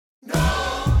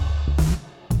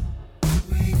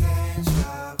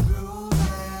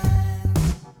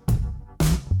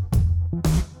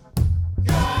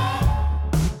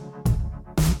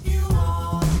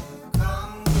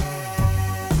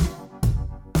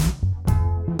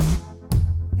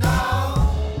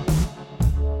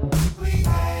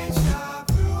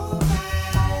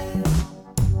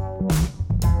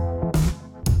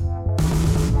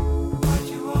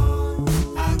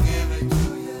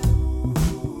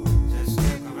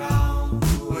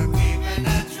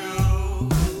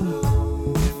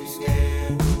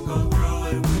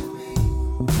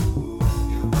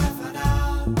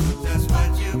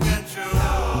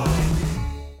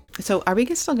So are we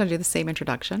still going to do the same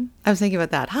introduction? I was thinking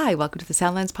about that. Hi, welcome to the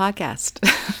Soundlands podcast.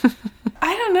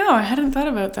 I don't know. I hadn't thought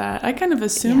about that. I kind of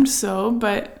assumed so,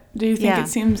 but do you think it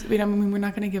seems, we're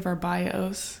not going to give our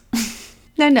bios.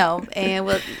 No. And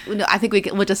I think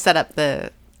we'll just set up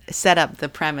the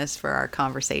premise for our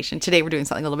conversation. Today we're doing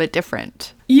something a little bit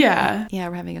different. Yeah. Yeah,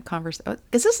 we're having a conversation.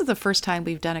 Because this is the first time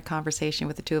we've done a conversation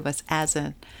with the two of us as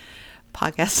a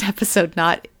podcast episode,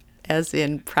 not as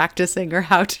in practicing or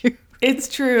how to. It's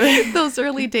true. Those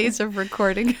early days of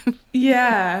recording.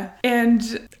 Yeah.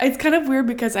 And it's kind of weird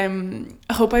because I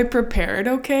hope I prepared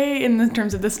okay in the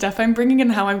terms of the stuff I'm bringing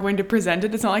and how I'm going to present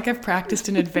it. It's not like I've practiced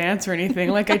in advance or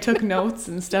anything. Like I took notes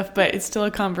and stuff, but it's still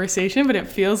a conversation, but it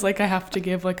feels like I have to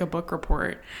give like a book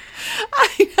report.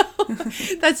 I know.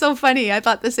 That's so funny. I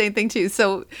thought the same thing too.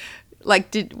 So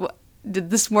like did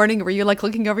this morning, were you like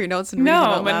looking over your notes and reading them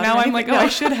out but loud now I'm like, I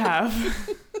should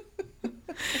have.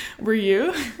 Were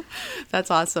you?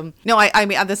 That's awesome. No, I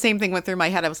mean, the same thing went through my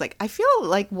head. I was like, I feel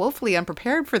like woefully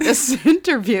unprepared for this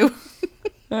interview.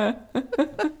 But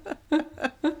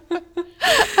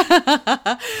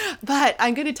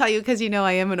I'm going to tell you, because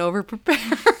I am an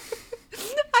over-preparer.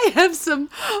 I have some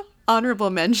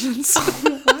honorable mentions.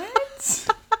 What?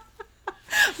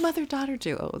 Mother-daughter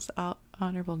duos,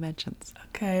 honorable mentions.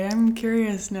 Okay, I'm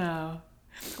curious now.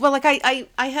 Well, like I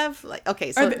have like,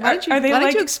 okay, so why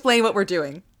don't you explain what we're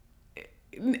doing?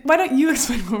 Why don't you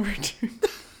explain what we're doing?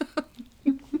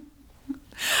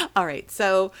 All right.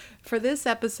 So for this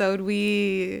episode,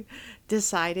 we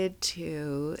decided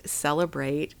to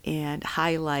celebrate and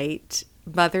highlight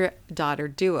mother-daughter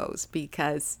duos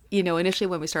because, initially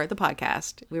when we started the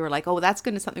podcast, we were like, oh, that's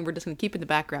going to something we're just going to keep in the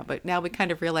background. But now we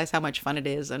kind of realize how much fun it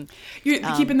is. And you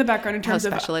keep in the background in terms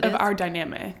of our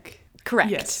dynamic.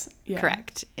 Correct. Yes. Yeah.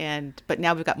 Correct. But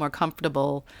now we've got more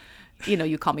comfortable,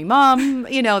 you call me mom,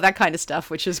 that kind of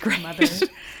stuff, which is great. Mother.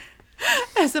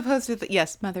 As opposed to,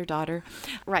 mother-daughter.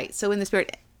 Right. So in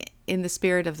the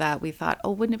spirit of that, we thought, oh,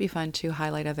 wouldn't it be fun to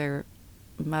highlight other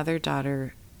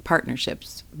mother-daughter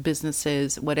partnerships,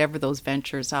 businesses, whatever those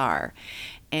ventures are.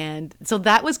 And so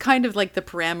that was kind of like the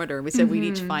parameter. We said we'd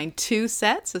each find 2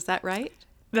 sets. Is that right?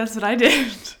 That's what I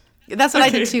did. That's what I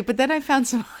did too. But then I found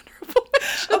some honorable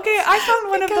mentions. Okay, I found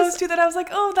one of those two that I was like,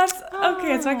 oh, that's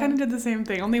okay. So I kind of did the same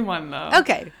thing. Only one though.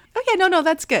 Okay, no,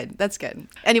 that's good. That's good.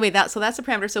 Anyway, that's the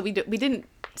parameter. So we didn't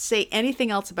say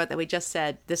anything else about that. We just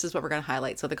said this is what we're going to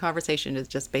highlight. So the conversation is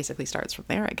just basically starts from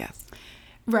there, I guess.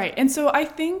 Right. And so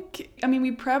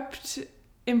we prepped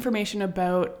information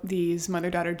about these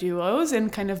mother-daughter duos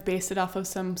and kind of based it off of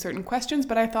some certain questions.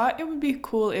 But I thought it would be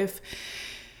cool if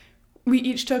we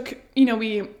each took,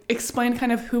 we explained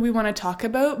kind of who we want to talk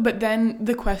about, but then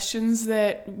the questions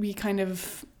that we kind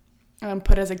of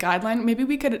put as a guideline, maybe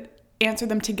we could answer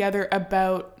them together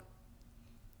about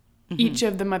each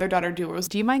of the mother-daughter duos.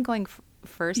 Do you mind going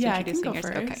first? Yeah, I can go yours?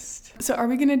 first. Okay. So are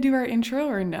we going to do our intro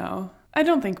or no? I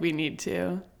don't think we need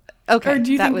to. Okay, or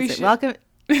do you that think was we it. should? Welcome.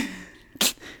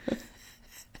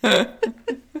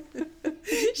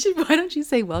 Why don't you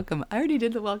say welcome? I already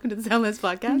did the welcome to the Soundlands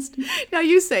podcast. Now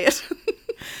you say it.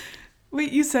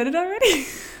 Wait, you said it already?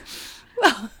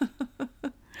 Well,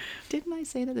 didn't I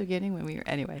say it at the beginning when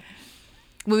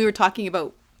we were talking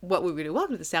about what we would do?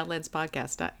 Welcome to the Soundlands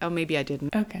podcast. Maybe I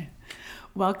didn't. Okay.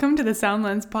 Welcome to the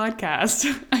Soundlands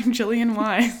podcast. I'm Gillian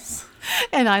Wise.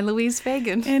 And I'm Louise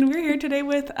Fagan. And we're here today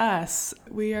with us.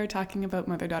 We are talking about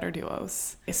mother-daughter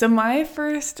duos. So my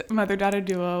first mother-daughter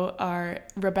duo are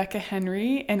Rebecca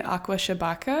Henry and Aqua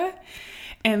Shabaka.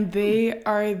 And they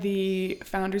are the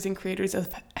founders and creators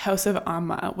of House of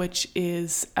Amma, which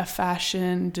is a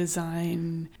fashion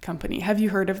design company. Have you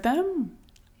heard of them?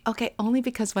 Okay, only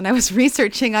because when I was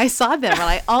researching, I saw them and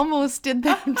I almost did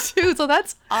that too. So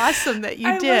that's awesome that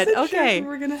you did. I wasn't okay. sure if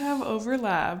we're going to have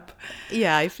overlap.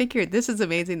 Yeah, I figured. This is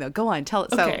amazing though. Go on, tell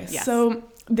it. Okay, so, yes. So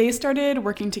they started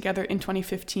working together in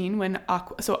 2015 when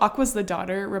Aqua's the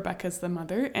daughter, Rebecca's the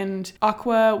mother, and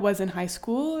Aqua was in high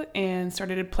school and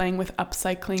started playing with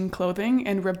upcycling clothing,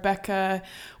 and Rebecca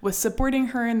was supporting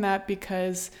her in that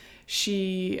because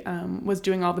she was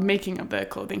doing all the making of the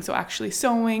clothing, so actually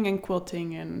sewing and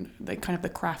quilting and the kind of the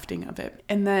crafting of it.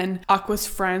 And then Aqua's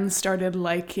friends started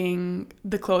liking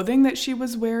the clothing that she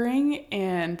was wearing,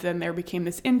 and then there became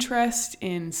this interest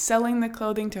in selling the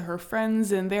clothing to her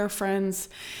friends and their friends,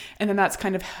 and then that's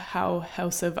kind of how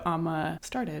House of Amma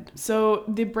started. So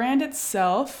the brand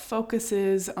itself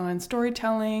focuses on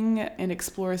storytelling and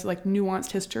explores like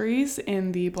nuanced histories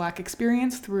in the Black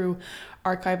experience through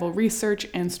archival research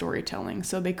and storytelling. storytelling.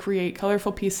 So they create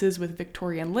colorful pieces with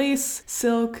Victorian lace,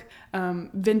 silk,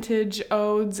 vintage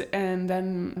odes, and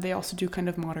then they also do kind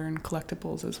of modern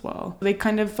collectibles as well. They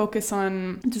kind of focus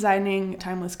on designing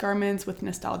timeless garments with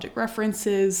nostalgic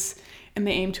references, and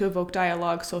they aim to evoke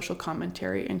dialogue, social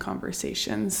commentary, and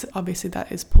conversations. Obviously, that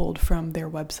is pulled from their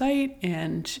website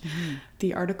and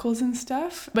the articles and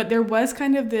stuff. But there was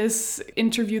kind of this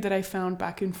interview that I found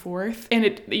back and forth, and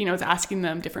it, it's asking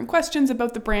them different questions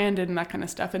about the brand and that kind of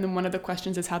stuff. And then one of the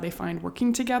questions is how they find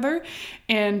working together.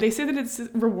 And they say that it's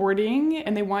rewarding,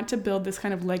 and they want to build this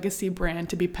kind of legacy brand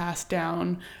to be passed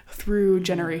down through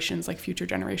generations, like future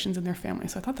generations in their family.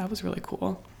 So I thought that was really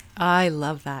cool. I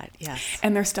love that. Yes.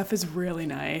 And their stuff is really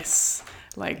nice.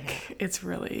 Like, it's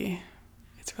really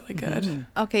good. Mm-hmm.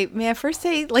 Okay. May I first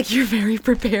say, like, you're very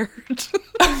prepared.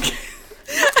 Okay.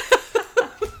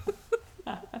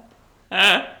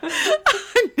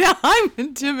 Now I'm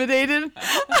intimidated.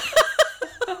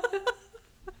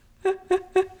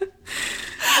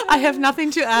 I have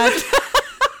nothing to add.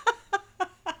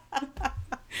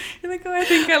 You're like, oh, I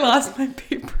think I lost my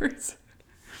papers.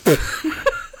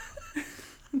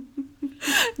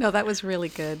 No, that was really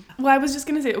good. Well, I was just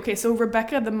going to say, okay, so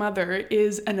Rebecca, the mother,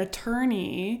 is an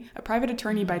attorney, a private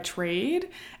attorney by trade,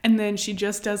 and then she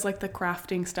just does like the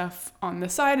crafting stuff on the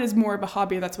side as more of a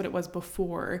hobby. That's what it was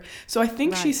before. So I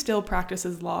think she still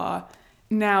practices law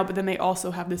now, but then they also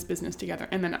have this business together.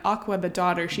 And then Aqua, the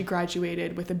daughter, she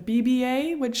graduated with a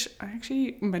BBA, which I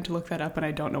actually meant to look that up, and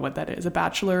I don't know what that is. A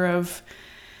Bachelor of...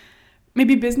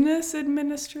 maybe business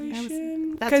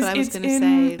administration? That's what I was going to say.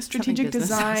 Because it's in strategic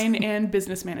design and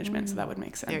business management, so that would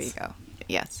make sense. There you go.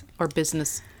 Yes. Or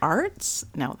business arts?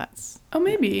 No, that's... Oh,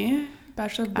 maybe.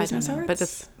 Bachelor of Business Arts? But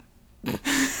it's...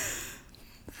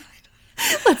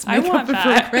 Let's make up a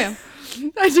program.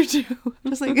 I do too.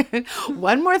 Just like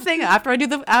one more thing after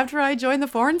I join the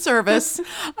Foreign Service,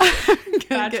 I'm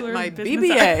gonna get my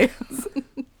BBA.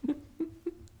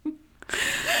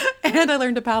 And I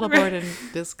learned to paddleboard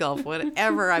and disc golf,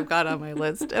 whatever I've got on my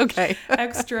list. Okay.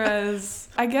 Extras.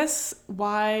 I guess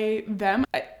why them?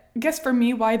 I guess for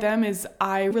me, why them is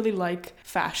I really like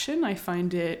fashion. I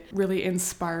find it really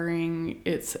inspiring.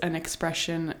 It's an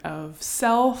expression of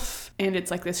self, and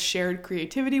it's like this shared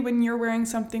creativity when you're wearing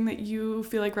something that you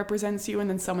feel like represents you, and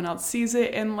then someone else sees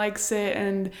it and likes it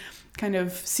and kind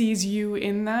of sees you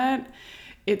in that.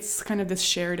 It's kind of this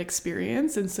shared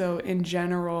experience. And so in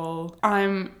general,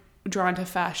 I'm drawn to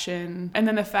fashion. And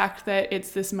then the fact that it's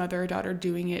this mother-daughter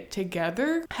doing it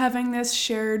together, having this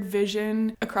shared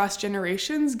vision across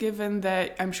generations, given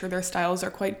that I'm sure their styles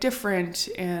are quite different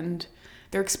and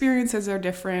their experiences are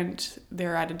different.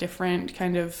 They're at a different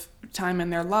kind of time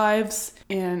in their lives,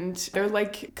 and they're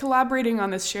like collaborating on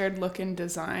this shared look and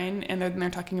design. And then they're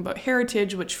talking about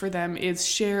heritage, which for them is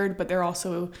shared, but they're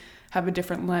also have a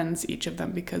different lens, each of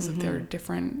them, because of their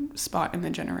different spot in the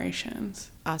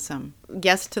generations. Awesome.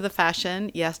 Yes to the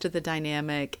fashion. Yes to the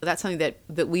dynamic. That's something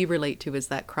that we relate to, is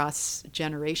that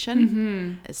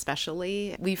cross-generation,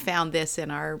 especially. We found this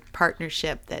in our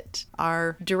partnership, that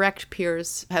our direct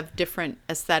peers have different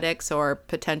aesthetics, or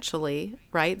potentially,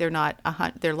 right? They're not,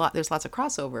 there's lots of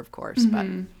crossover, of course, but...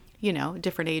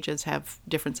 different ages have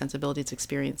different sensibilities,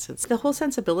 experiences. The whole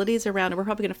sensibilities around, and we're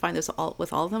probably going to find this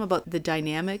with all of them, about the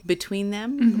dynamic between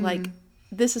them. Like,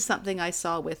 this is something I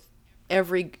saw with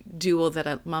every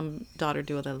mom-daughter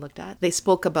duo that I looked at. They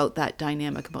spoke about that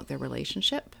dynamic, about their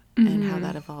relationship and how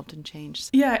that evolved and changed.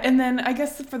 Yeah, and then I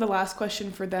guess for the last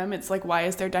question for them, it's like, why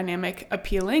is their dynamic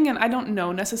appealing? And I don't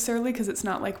know necessarily, because it's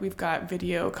not like we've got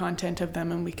video content of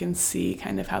them and we can see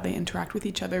kind of how they interact with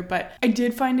each other. But I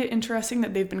did find it interesting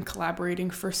that they've been collaborating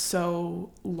for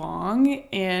so long,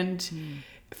 and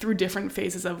through different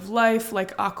phases of life.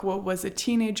 Like Aqua was a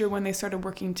teenager when they started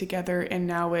working together, and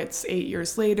now it's 8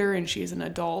 years later and she's an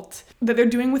adult. That they're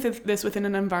doing with this within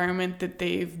an environment that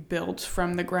they've built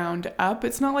from the ground up.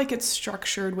 It's not like it's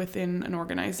structured within an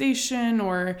organization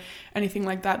or anything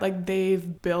like that. Like,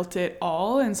 they've built it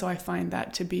all, and so I find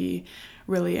that to be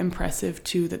really impressive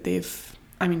too, that they've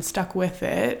stuck with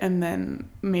it and then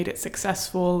made it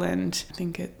successful. And I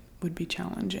think it would be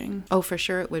challenging. Oh, for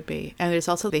sure it would be. And there's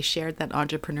also, they shared that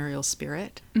entrepreneurial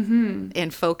spirit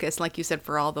and focus, like you said,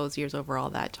 for all those years, over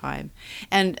all that time.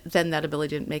 And then that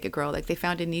ability to make it grow. Like, they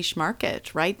found a niche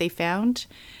market, right? They found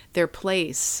their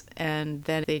place, and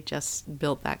then they just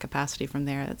built that capacity from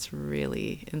there. That's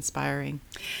really inspiring.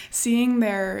 Seeing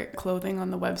their clothing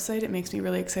on the website, it makes me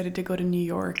really excited to go to New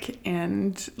York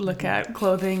and look at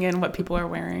clothing and what people are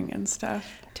wearing and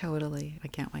stuff. Totally. I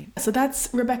can't wait. So that's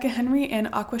Rebecca Henry and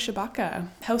Aqua Shabaka,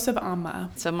 House of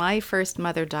Amma. So my first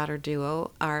mother-daughter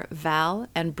duo are Val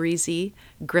and Breezy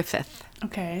Griffith.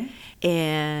 Okay.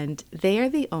 And they are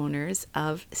the owners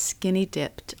of Skinny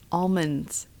Dipped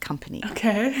Almonds Company.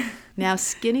 Okay. Now,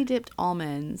 Skinny Dipped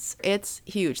Almonds, it's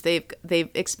huge. They've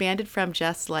expanded from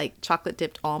just like chocolate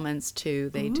dipped almonds to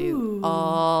they do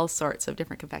all sorts of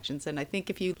different confections. And I think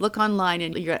if you look online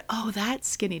and you're like, oh, that's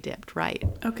Skinny Dipped, right?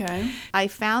 Okay. I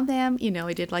found them,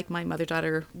 I did like my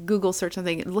mother-daughter Google search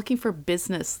something, looking for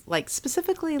business, like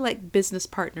specifically like business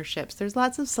partnerships. There's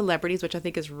lots of celebrities, which I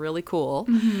think is really cool.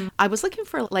 Mm-hmm. I was looking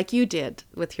for, like you did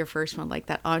with your first one, like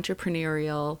that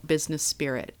entrepreneurial business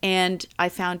spirit. And I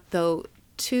found, though,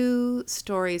 2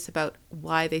 stories about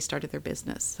why they started their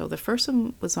business. So the first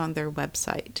one was on their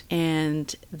website,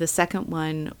 and the second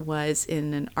one was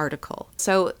in an article.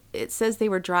 So it says they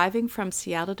were driving from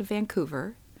Seattle to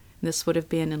Vancouver. This would have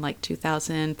been in like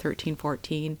 2013,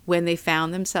 14, when they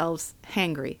found themselves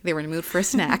hangry. They were in the mood for a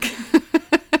snack.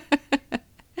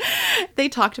 They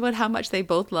talked about how much they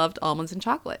both loved almonds and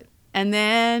chocolate. And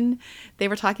then they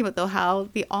were talking about, though, how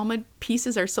the almond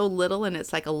pieces are so little and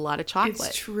it's like a lot of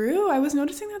chocolate. It's true. I was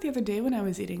noticing that the other day when I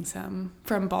was eating some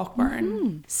from Bulk Barn.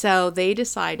 Mm-hmm. So they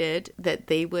decided that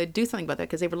they would do something about that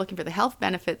because they were looking for the health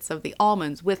benefits of the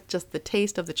almonds with just the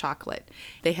taste of the chocolate.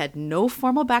 They had no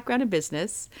formal background in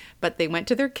business, but they went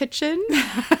to their kitchen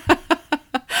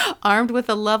armed with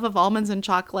a love of almonds and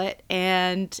chocolate,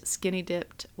 and Skinny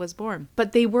Dipped was born.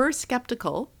 But they were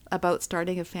skeptical about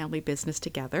starting a family business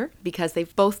together because they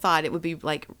both thought it would be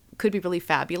could be really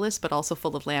fabulous, but also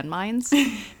full of landmines.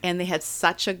 And they had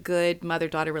such a good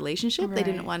mother-daughter relationship. Right. They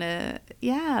didn't want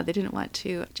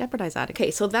to jeopardize that.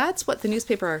 Okay, so that's what the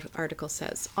newspaper article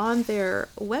says. On their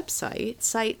website,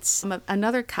 cites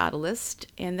another catalyst,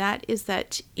 and that is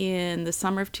that in the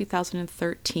summer of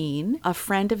 2013, a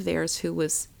friend of theirs who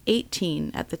was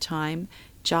 18 at the time,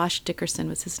 Josh Dickerson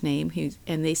was his name,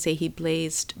 and they say he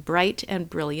blazed bright and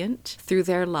brilliant through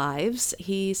their lives.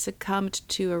 He succumbed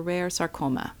to a rare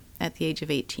sarcoma at the age of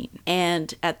 18.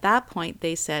 And at that point,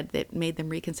 they said that made them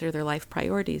reconsider their life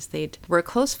priorities. They were a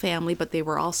close family, but they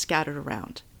were all scattered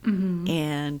around. Mm-hmm.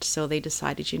 And so they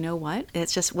decided, you know what? It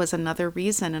just was another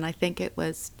reason. And I think it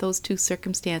was those 2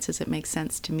 circumstances that make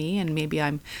sense to me. And maybe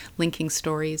I'm linking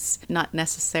stories not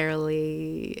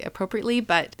necessarily appropriately,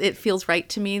 but it feels right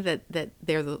to me that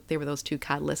they were those 2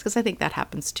 catalysts, because I think that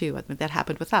happens too. I mean, that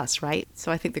happened with us, right?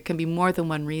 So I think there can be more than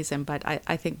one reason, but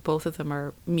I think both of them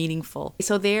are meaningful.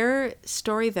 So their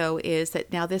story, though, is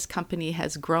that now this company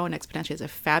has grown exponentially. It's a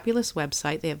fabulous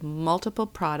website. They have multiple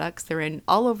products. They're in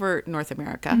all over North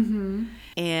America. Mm-hmm.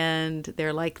 And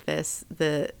they're like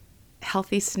the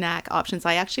healthy snack options.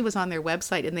 I actually was on their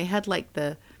website and they had like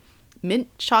the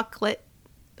mint chocolate,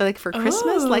 like for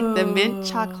Christmas, like the mint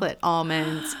chocolate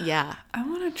almonds. Yeah. I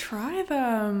want to try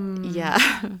them.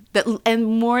 Yeah. And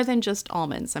more than just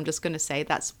almonds. I'm just going to say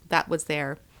that was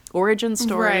their origin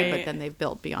story, right. But then they've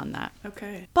built beyond that.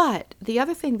 Okay. But the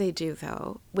other thing they do,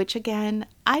 though, which again,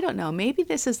 I don't know, maybe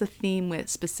this is the theme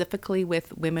specifically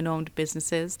with women-owned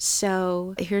businesses.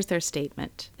 So here's their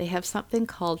statement. They have something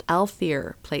called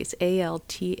Althier Place,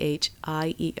 Althier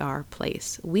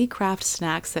Place. We craft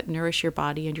snacks that nourish your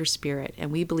body and your spirit,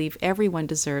 and we believe everyone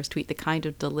deserves to eat the kind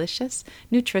of delicious,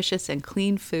 nutritious, and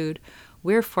clean food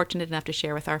we're fortunate enough to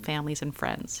share with our families and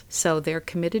friends. So they're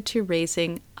committed to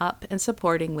raising up and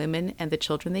supporting women and the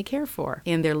children they care for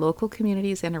in their local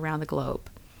communities and around the globe,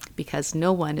 because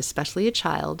no one, especially a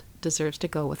child, deserves to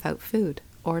go without food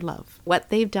or love. What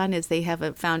they've done is they have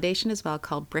a foundation as well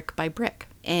called Brick by Brick.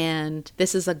 And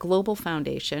this is a global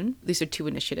foundation. These are 2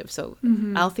 initiatives, so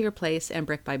Althier Place and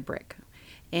Brick by Brick.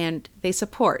 And they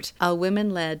support a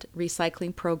women-led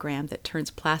recycling program that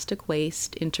turns plastic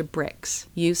waste into bricks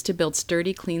used to build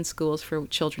sturdy, clean schools for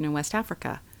children in West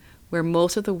Africa, where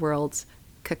most of the world's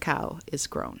cacao is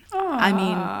grown. Aww, I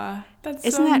mean,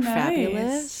 isn't that nice.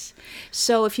 Fabulous?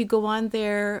 So if you go on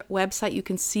their website, you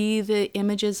can see the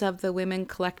images of the women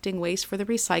collecting waste for the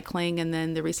recycling, and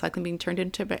then the recycling being turned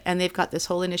into, and they've got this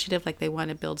whole initiative, like they want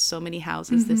to build so many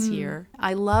houses this year.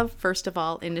 I love, first of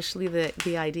all, initially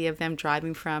the idea of them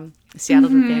driving from Seattle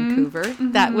to Vancouver.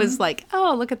 That was like,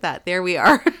 oh, look at that. There we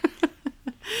are.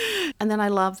 And then I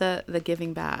love the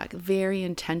giving back, very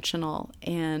intentional.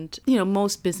 And,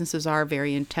 most businesses are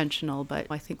very intentional, but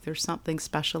I think there's something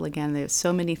special. Again, there's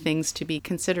so many things to be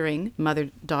considering,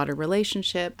 mother-daughter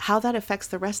relationship, how that affects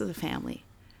the rest of the family.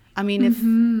 I mean, if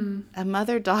a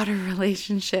mother-daughter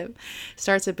relationship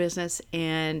starts a business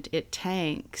and it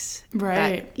tanks,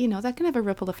 right? That can have a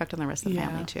ripple effect on the rest of the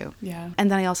family too. Yeah.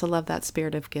 And then I also love that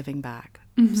spirit of giving back.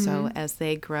 So as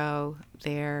they grow,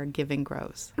 their giving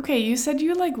grows. Okay, you said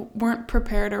you weren't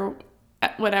prepared or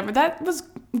Whatever. That was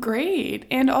great.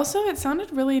 And also it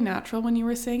sounded really natural when you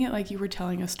were saying it, like you were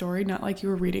telling a story, not like you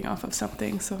were reading off of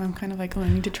something. So I'm kind of like, oh, I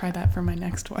need to try that for my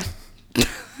next one.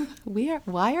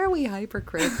 Why are we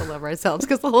hypercritical of ourselves?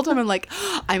 Because the whole time I'm like,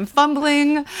 I'm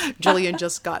fumbling. Gillian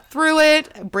just got through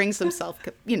it. Bring some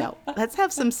let's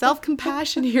have some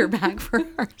self-compassion here back for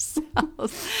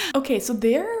ourselves. Okay, so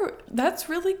that's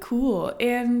really cool.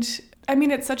 And I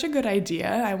mean, it's such a good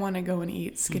idea. I want to go and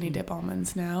eat skinny dip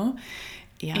almonds now.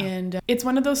 Yeah. And it's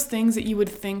one of those things that you would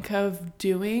think of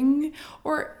doing.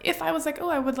 Or if I was like, oh,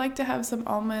 I would like to have some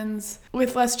almonds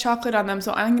with less chocolate on them,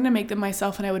 so I'm going to make them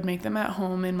myself, and I would make them at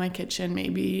home in my kitchen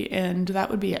maybe, and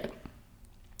that would be it.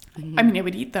 Mm-hmm. I mean, I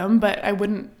would eat them, but I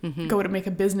wouldn't go to make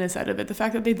a business out of it. The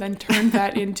fact that they then turned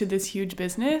that into this huge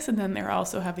business, and then they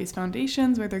also have these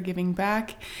foundations where they're giving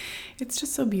back, it's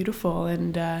just so beautiful.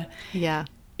 And yeah,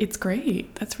 it's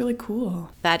great. That's really cool.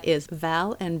 That is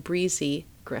Val and Breezy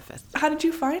Griffith. How did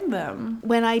you find them?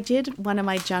 When I did one of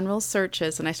my general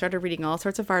searches and I started reading all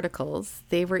sorts of articles,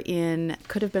 they were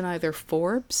could have been either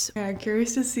Forbes. Yeah, I'm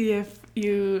curious to see if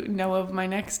you know of my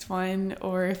next one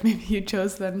or if maybe you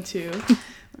chose them too. Let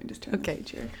me just turn the page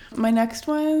here. My next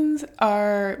ones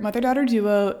are mother-daughter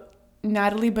duo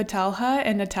Natalie Batalha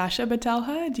and Natasha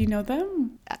Batalha. Do you know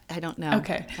them? I don't know.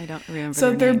 Okay. I don't remember So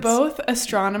their they're names. both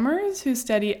astronomers who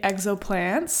study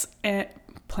exoplanets,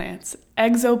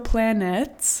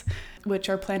 which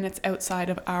are planets outside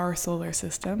of our solar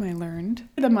system, I learned.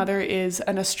 The mother is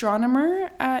an astronomer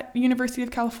at University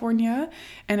of California,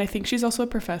 and I think she's also a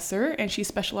professor, and she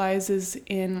specializes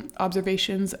in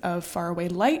observations of faraway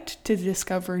light to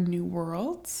discover new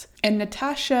worlds. And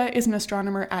Natasha is an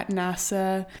astronomer at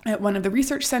NASA at one of the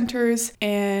research centers,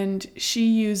 and she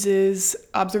uses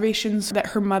observations that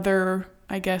her mother,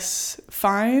 I guess,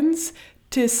 finds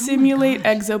to simulate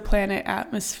exoplanet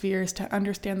atmospheres to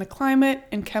understand the climate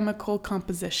and chemical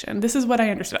composition. This is what I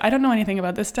understood. I don't know anything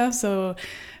about this stuff, so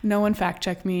no one fact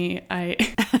check me.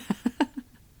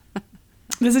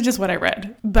 This is just what I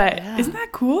read. But Isn't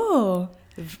that cool?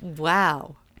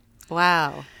 Wow.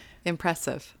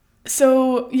 Impressive.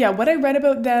 So, yeah, what I read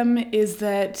about them is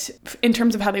that in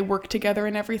terms of how they work together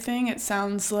and everything, it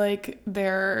sounds like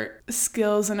their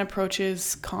skills and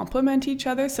approaches complement each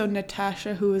other. So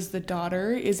Natasha, who is the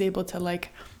daughter, is able to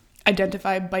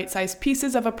identify bite-sized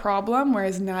pieces of a problem,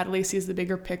 whereas Natalie sees the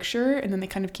bigger picture, and then they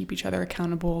kind of keep each other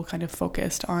accountable, kind of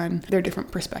focused on their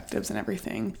different perspectives and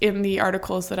everything. In the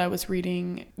articles that I was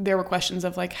reading, there were questions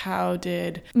of how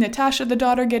did Natasha, the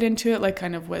daughter, get into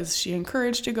it? Was she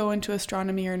encouraged to go into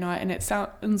astronomy or not? And it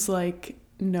sounds like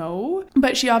no,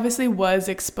 but she obviously was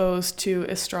exposed to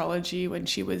astrology when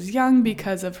she was young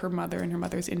because of her mother and her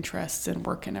mother's interests and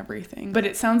work and everything. But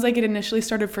it sounds like it initially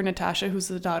started for Natasha, who's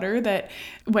the daughter, that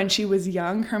when she was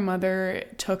young, her mother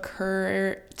took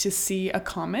her to see a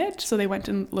comet. So they went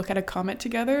and look at a comet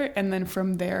together. And then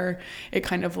from there, it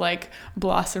kind of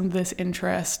blossomed this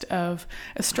interest of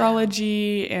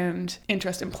astrology and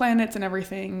interest in planets and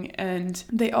everything. And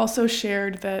they also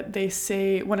shared that they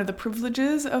say one of the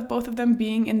privileges of both of them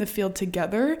being in the field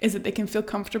together is that they can feel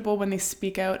comfortable when they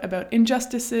speak out about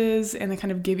injustices, and they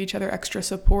kind of give each other extra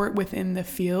support within the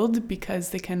field because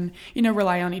they can,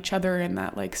 rely on each other in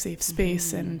that safe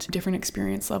space and different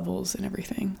experience levels and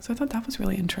everything. So I thought that was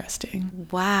really interesting.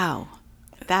 Wow.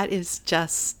 That is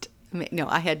just... No,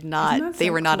 I had not. They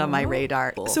were not on my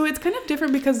radar. So it's kind of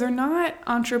different because they're not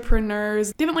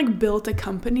entrepreneurs. They haven't built a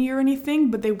company or anything,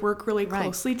 but they work really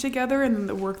closely together, and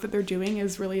the work that they're doing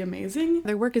is really amazing.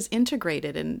 Their work is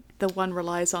integrated, and the one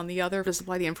relies on the other to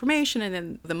supply the information, and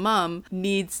then the mom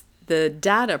needs the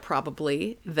data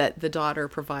probably that the daughter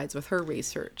provides with her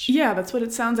research. Yeah, that's what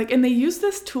it sounds like. And they use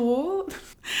this tool.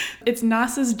 It's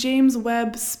NASA's James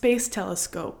Webb Space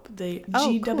Telescope, the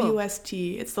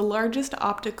GWST. Cool. It's the largest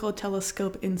optical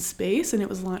telescope in space, and it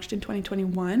was launched in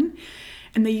 2021.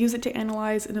 And they use it to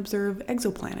analyze and observe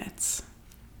exoplanets.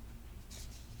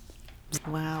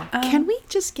 Wow. Can we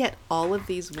just get all of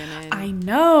these women? I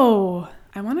know.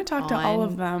 I want to talk to all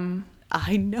of them.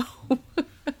 I know.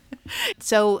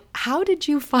 So how did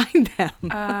you find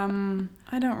them?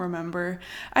 I don't remember.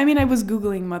 I mean, I was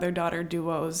Googling mother-daughter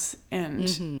duos,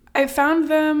 and I found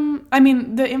them. I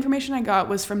mean, the information I got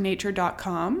was from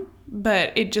nature.com,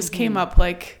 but it just came up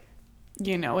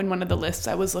in one of the lists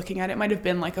I was looking at. It might have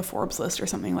been a Forbes list or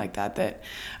something like that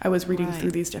I was reading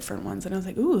through these different ones, and I was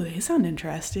like, ooh, they sound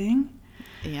interesting.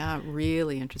 Yeah,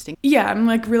 really interesting. Yeah, I'm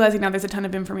realizing now there's a ton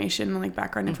of information,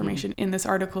 background information in this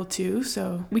article too,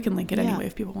 so we can link it anyway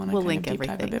if people want to deep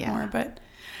dive a bit more. But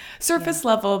surface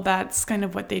level, that's kind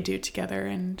of what they do together,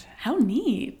 and how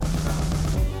neat.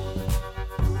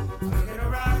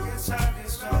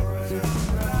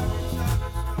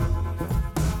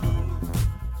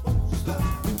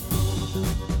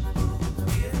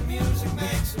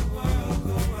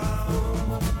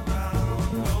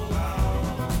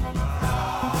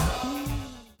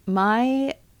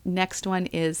 My next one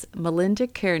is Melinda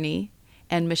Kearney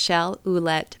and Michelle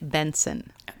Oulette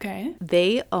Benson. Okay.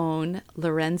 They own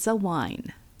Lorenza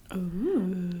Wine,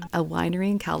 a winery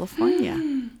in California.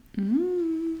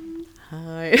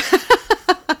 Hi.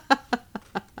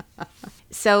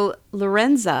 So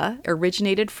Lorenza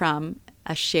originated from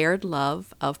a shared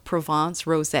love of Provence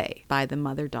rosé by the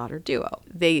mother-daughter duo.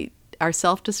 They are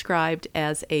self-described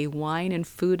as a wine and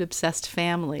food-obsessed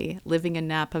family living in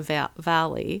Napa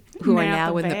Valley who are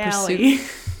now in the pursuit.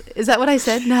 Is that what I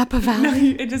said? Napa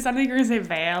Valley? No, it just sounded like you were going to say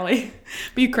valley.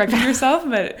 But you corrected yourself,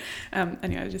 but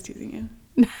anyway, I was just teasing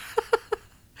you.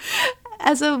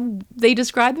 They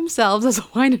describe themselves as a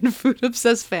wine and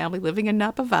food-obsessed family living in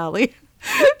Napa Valley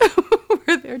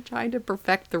where they're trying to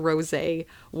perfect the rosé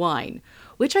wine,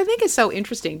 which I think is so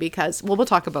interesting because, well, we'll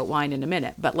talk about wine in a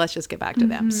minute, but let's just get back to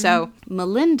them. So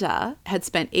Melinda had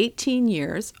spent 18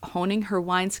 years honing her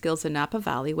wine skills in Napa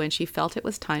Valley when she felt it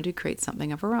was time to create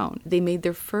something of her own. They made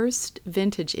their first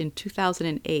vintage in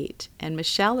 2008, and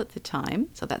Michelle at the time,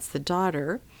 so that's the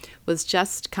daughter, was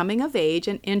just coming of age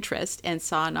and interest and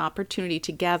saw an opportunity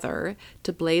together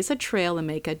to blaze a trail and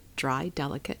make a dry,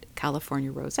 delicate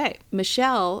California rosé.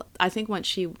 Michelle, I think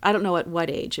I don't know at what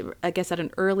age, I guess at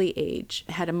an early age,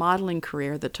 had a modeling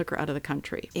career that took her out of the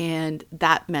country. And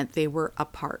that meant they were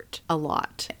apart a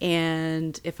lot.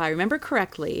 And if I remember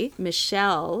correctly,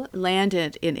 Michelle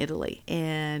landed in Italy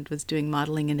and was doing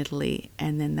modeling in Italy.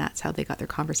 And then that's how they got their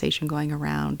conversation going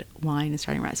around wine and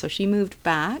starting around. So she moved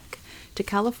back to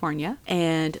California,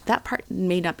 and that part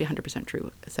may not be 100%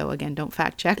 true. So again, don't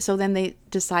fact check. So then they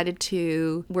decided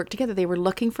to work together. They were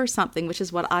looking for something, which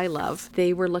is what I love.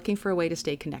 They were looking for a way to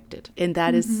stay connected. And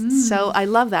that is so, I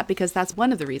love that because that's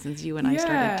one of the reasons you and I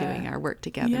started doing our work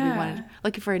together. We wanted,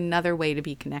 looking for another way to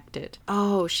be connected.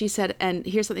 Oh, she said, and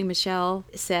here's something Michelle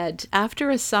said, after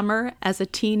a summer as a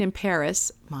teen in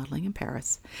Paris, modeling in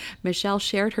Paris, Michelle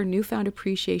shared her newfound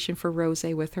appreciation for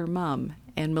rosé with her mom.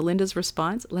 And Melinda's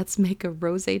response, let's make a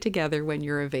rosé together when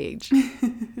you're of age.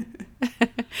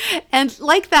 And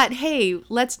like that, hey,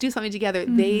 let's do something together.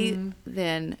 They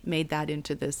then made that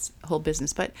into this whole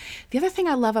business. But the other thing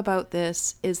I love about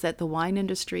this is that the wine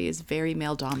industry is very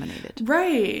male dominated.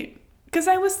 Right. Because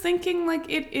I was thinking, like,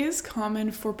 it is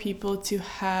common for people to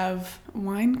have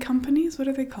wine companies. What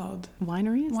are they called?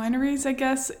 Wineries? Wineries, I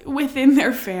guess, within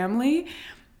their family.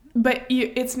 But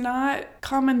it's not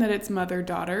common that it's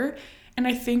mother-daughter. And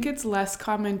I think it's less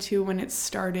common too when it's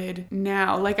started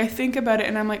now. Like I think about it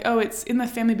and I'm like, oh, it's in the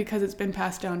family because it's been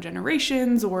passed down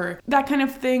generations or that kind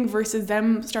of thing versus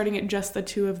them starting it just the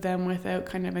two of them without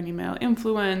kind of any male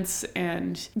influence.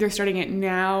 And they're starting it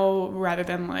now rather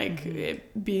than like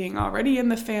it being already in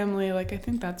the family. Like I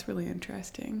think that's really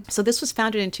interesting. So this was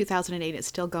founded in 2008. It's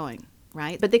still going.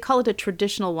 Right? But they call it a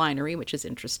traditional winery, which is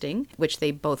interesting, which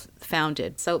they both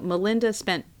founded. So Melinda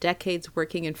spent decades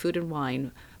working in food and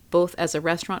wine, both as a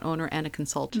restaurant owner and a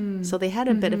consultant. So they had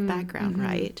a bit of background,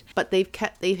 right? But they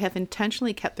have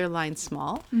intentionally kept their line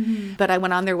small. But I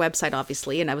went on their website,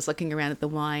 obviously, and I was looking around at the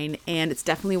wine, and it's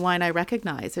definitely wine I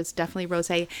recognize. It's definitely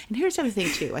rosé. And here's the other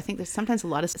thing, too. I think there's sometimes a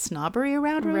lot of snobbery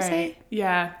around rosé. Right.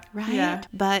 Yeah. Right? Yeah.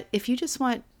 But if you just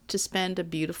want to spend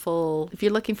if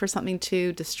you're looking for something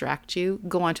to distract you,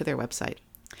 go onto their website.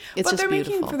 It's but just they're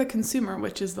beautiful. making for the consumer,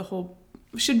 which is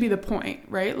should be the point,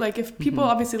 right? Like if people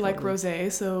obviously like rosé,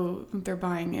 so they're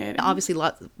buying it. Obviously,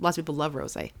 lots of people love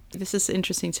rosé. This is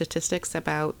interesting statistics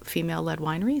about female-led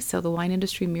wineries. So the wine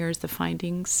industry mirrors the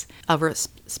findings of a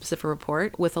specific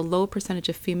report with a low percentage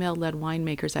of female-led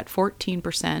winemakers at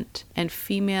 14% and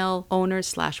female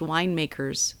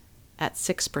owners/winemakers at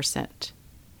 6%.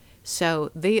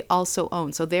 So they also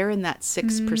own. So they're in that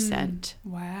 6%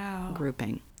 Wow.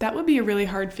 grouping. That would be a really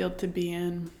hard field to be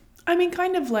in. I mean,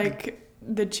 kind of like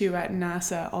the two at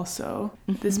NASA also.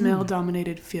 This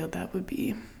male-dominated field, that would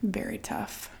be very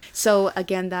tough. So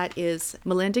again, that is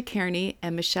Melinda Kearney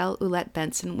and Michelle Oulette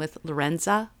Benson with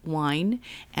Lorenza Wine.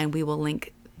 And we will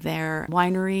link their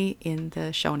winery in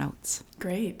the show notes.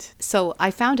 Great. So I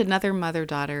found another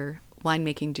mother-daughter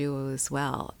winemaking duo as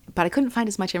well, but I couldn't find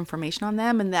as much information on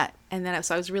them,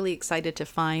 so I was really excited to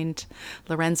find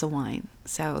Lorenza Wine.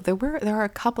 So there are a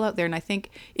couple out there, and I think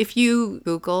if you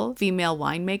Google female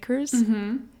winemakers,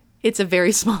 it's a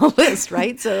very small list,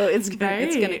 right? So it's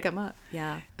gonna come up.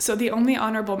 Yeah. So the only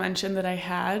honorable mention that I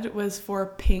had was for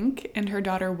Pink and her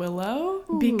daughter Willow.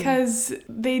 Ooh. Because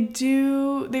they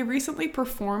recently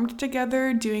performed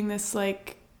together doing this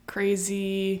like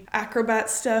crazy acrobat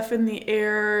stuff in the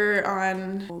air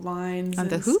on lines and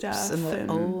the hoops stuff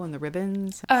and the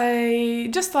ribbons. I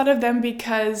just thought of them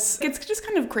because it's just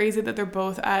kind of crazy that they're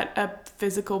both at a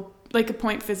physical like a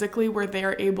point physically where they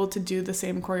are able to do the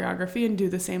same choreography and do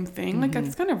the same thing. Like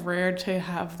it's kind of rare to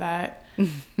have that.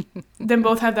 Them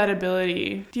both have that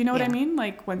ability. Do you know what I mean?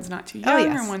 Like one's not too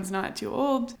young or one's not too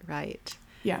old. Right.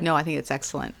 Yeah. No, I think it's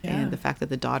excellent. Yeah. And the fact that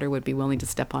the daughter would be willing to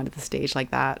step onto the stage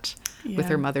like that with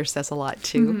her mother says a lot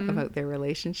too about their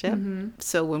relationship.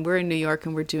 So when we're in New York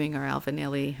and we're doing our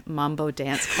Alvanelli Mambo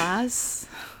dance class,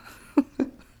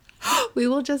 we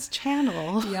will just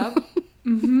channel. Yep.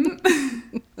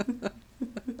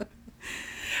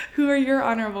 Who are your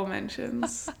honorable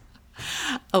mentions?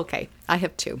 Okay, I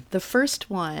have two. The first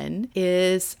one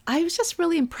is I was just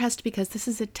really impressed because this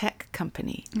is a tech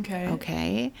company.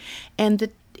 Okay.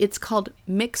 And it's called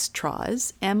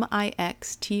Mixtroz,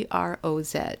 Mixtroz.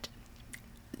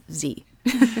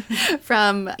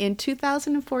 From in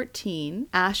 2014,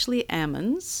 Ashley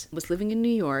Ammons was living in New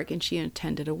York and she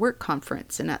attended a work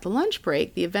conference. And at the lunch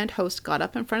break, the event host got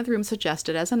up in front of the room,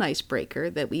 suggested as an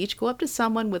icebreaker that we each go up to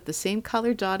someone with the same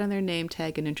colored dot on their name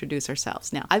tag and introduce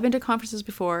ourselves. Now, I've been to conferences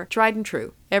before, tried and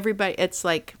true.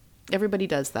 Everybody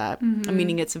does that,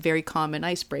 meaning it's a very common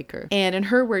icebreaker. And in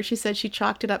her words, she said she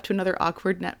chalked it up to another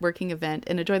awkward networking event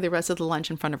and enjoyed the rest of the lunch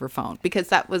in front of her phone because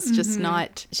that was just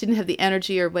not, she didn't have the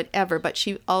energy or whatever, but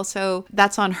she also,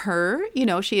 that's on her,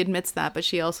 she admits that, but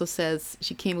she also says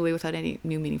she came away without any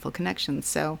new meaningful connections.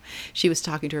 So she was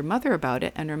talking to her mother about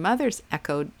it and her mother's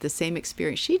echoed the same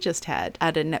experience she just had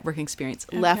at a networking experience,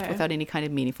 left without any kind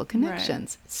of meaningful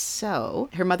connections. Right. So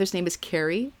her mother's name is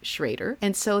Carrie Schrader.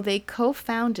 And so they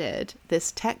co-founded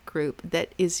this tech group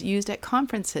that is used at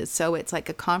conferences. So it's like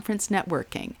a conference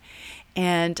networking.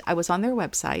 And I was on their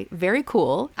website. Very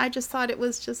cool. I just thought it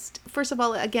was just, first of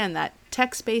all, again, that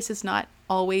tech space is not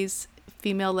always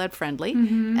female-led friendly.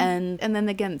 And then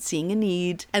again, seeing a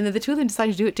need. And then the two of them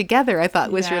decided to do it together, I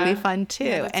thought was really fun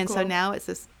too. And cool. So now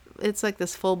it's like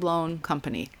this full-blown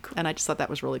company. Cool. And I just thought that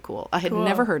was really cool. I had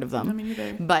never heard of them. I mean,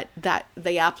 either. But that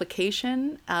the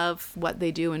application of what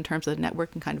they do in terms of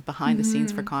networking kind of behind the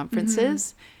scenes for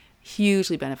conferences,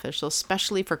 hugely beneficial,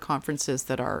 especially for conferences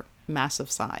that are massive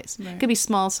size. Right. It could be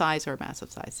small size or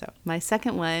massive size. So my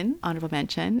second one, honorable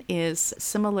mention, is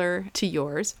similar to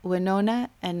yours,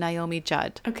 Winona and Naomi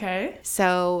Judd. Okay.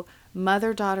 So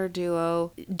mother-daughter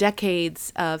duo,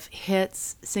 decades of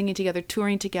hits, singing together,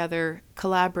 touring together,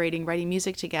 collaborating, writing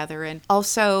music together, and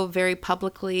also very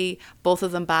publicly, both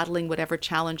of them battling whatever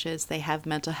challenges they have,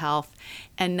 mental health.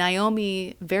 And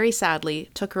Naomi, very sadly,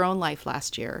 took her own life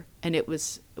last year, and it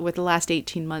was with the last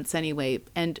 18 months anyway.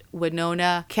 And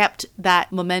Winona kept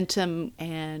that momentum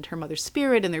and her mother's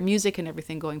spirit and their music and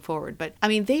everything going forward. But I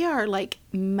mean, they are like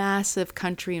massive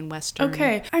country and western.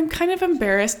 Okay, I'm kind of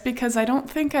embarrassed because I don't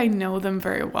think I know them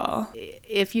very well.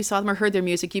 If you saw them or heard their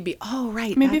music, you'd be, oh,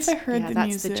 right. Maybe if I heard the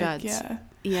music, the Judds.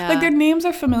 Yeah. Like their names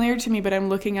are familiar to me, but I'm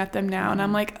looking at them now and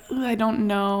I'm like, I don't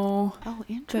know. Oh,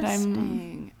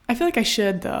 interesting. I feel like I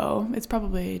should though. It's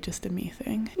probably just a me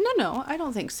thing. No, I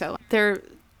don't think so. They're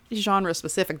genre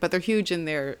specific, but they're huge in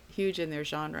their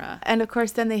genre. And of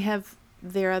course, then they have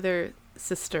their other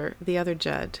sister, the other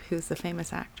Judd, who's the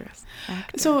famous actor.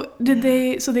 So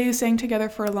they sang together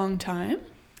for a long time?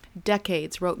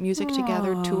 Decades, wrote music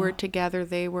together, toured together.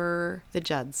 They were the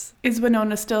Judds. Is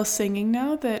Winona still singing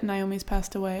now that Naomi's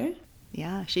passed away?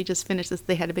 Yeah, she just finished this.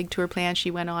 They had a big tour plan.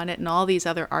 She went on it, and all these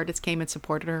other artists came and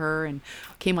supported her and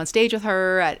came on stage with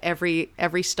her at every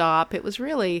stop. It was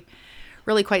really,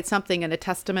 really quite something and a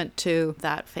testament to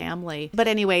that family. But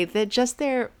anyway,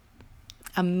 their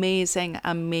amazing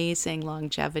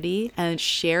longevity and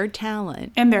shared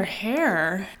talent. And their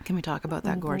hair. Can we talk about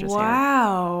that gorgeous hair?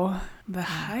 Wow. The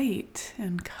height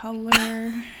and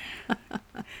color.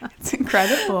 It's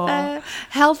incredible.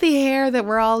 Healthy hair that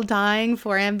we're all dying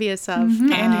for, envious of.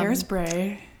 And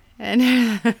hairspray. And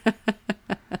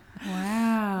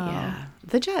wow. Yeah.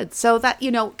 The Judds. So that,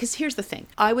 because here's the thing.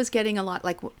 I was getting a lot,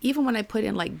 like, even when I put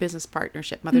in, like, business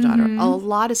partnership, mother-daughter, a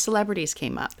lot of celebrities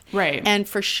came up. Right. And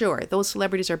for sure, those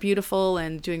celebrities are beautiful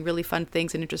and doing really fun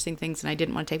things and interesting things, and I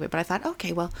didn't want to take it. But I thought,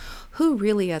 okay, well, who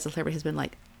really as a celebrity has been,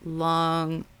 like,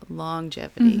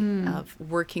 longevity of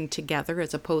working together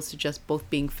as opposed to just both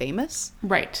being famous?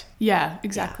 Right. Yeah,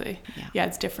 exactly. Yeah, yeah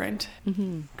it's different.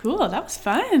 Cool. That was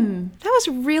fun. That was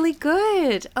really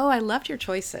good. Oh, I loved your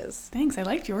choices. Thanks. I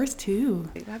liked yours too.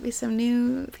 You got me some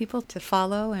new people to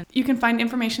follow. And you can find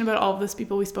information about all of those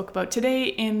people we spoke about today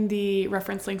in the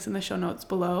reference links in the show notes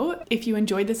below. If you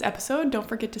enjoyed this episode, don't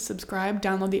forget to subscribe,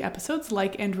 download the episodes,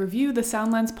 like and review the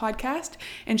Soundlands podcast,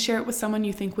 and share it with someone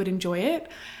you think would enjoy it.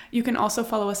 You can also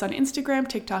follow us on Instagram,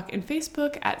 TikTok, and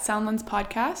Facebook at Soundlands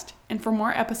Podcast. And for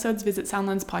more episodes, visit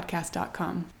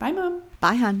soundlandspodcast.com. Bye, Mom.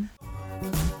 Bye, hon.